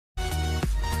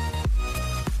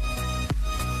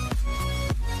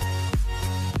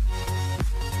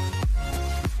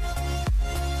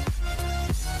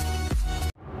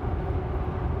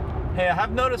Hey, I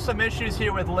have noticed some issues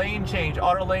here with lane change,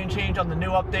 auto lane change on the new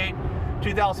update,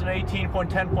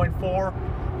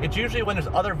 2018.10.4. It's usually when there's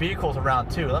other vehicles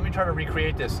around too. Let me try to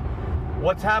recreate this.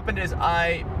 What's happened is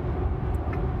I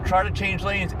try to change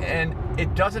lanes and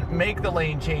it doesn't make the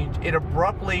lane change. It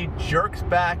abruptly jerks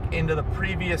back into the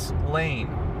previous lane.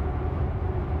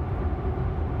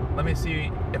 Let me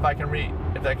see if I can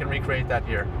recreate that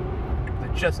here.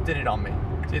 It just did it on me.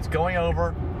 See, it's going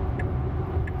over.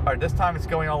 All right, this time it's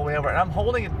going all the way over, and I'm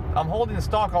holding the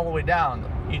stalk all the way down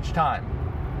each time.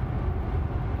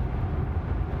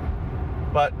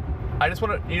 But I just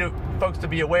want you folks to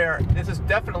be aware, this is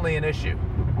definitely an issue.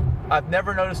 I've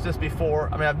never noticed this before.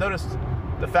 I mean, I've noticed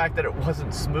the fact that it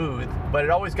wasn't smooth, but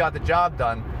it always got the job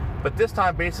done. But this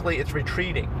time, basically, it's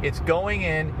retreating. It's going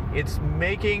in, it's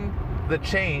making the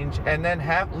change, and then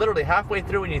literally halfway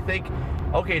through, when you think,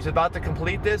 okay, it's about to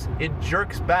complete this, it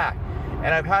jerks back.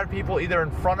 And I've had people either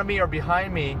in front of me or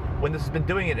behind me when this has been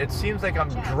doing it. It seems like I'm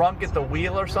drunk at the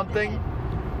wheel or something.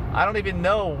 I don't even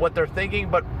know what they're thinking,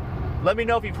 but let me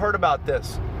know if you've heard about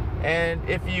this. And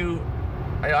if you,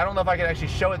 I don't know if I can actually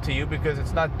show it to you because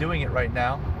it's not doing it right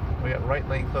now. We got right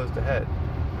lane closed ahead.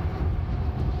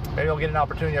 Maybe I'll get an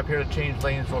opportunity up here to change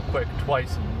lanes real quick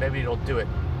twice, and maybe it'll do it.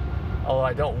 Although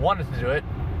I don't want it to do it.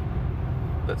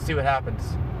 Let's see what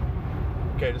happens.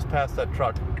 Okay, just past that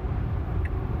truck.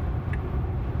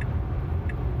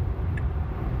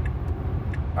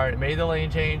 All right, it made the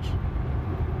lane change.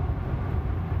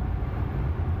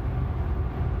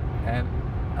 And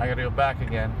I gotta go back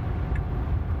again.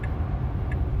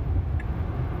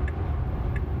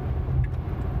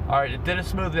 All right, it did it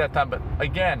smoothly that time, but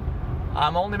again,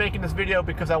 I'm only making this video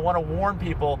because I want to warn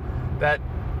people that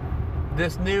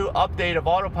this new update of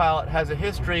Autopilot has a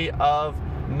history of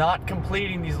not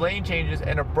completing these lane changes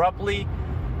and abruptly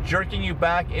jerking you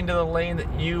back into the lane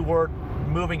that you were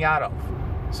moving out of.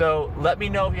 So let me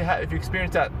know if you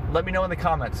experienced that. Let me know in the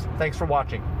comments. Thanks for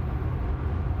watching.